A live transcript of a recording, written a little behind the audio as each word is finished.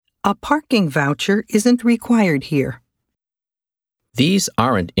A parking voucher isn't required here. These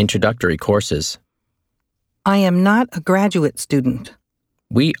aren't introductory courses. I am not a graduate student.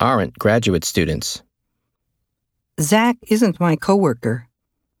 We aren't graduate students. Zach isn't my coworker.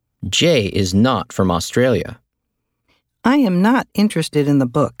 Jay is not from Australia. I am not interested in the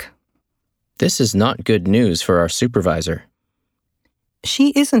book. This is not good news for our supervisor. She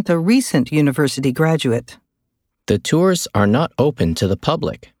isn't a recent university graduate. The tours are not open to the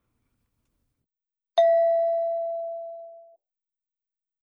public.